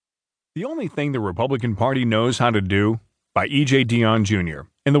The Only Thing the Republican Party Knows How to Do by E.J. Dionne Jr.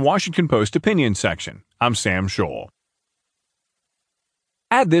 in the Washington Post opinion section. I'm Sam Scholl.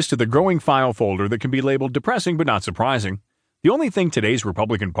 Add this to the growing file folder that can be labeled depressing but not surprising. The only thing today's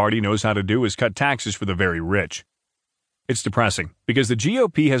Republican Party knows how to do is cut taxes for the very rich. It's depressing because the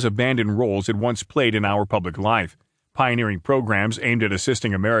GOP has abandoned roles it once played in our public life, pioneering programs aimed at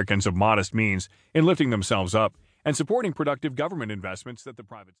assisting Americans of modest means in lifting themselves up and supporting productive government investments that the private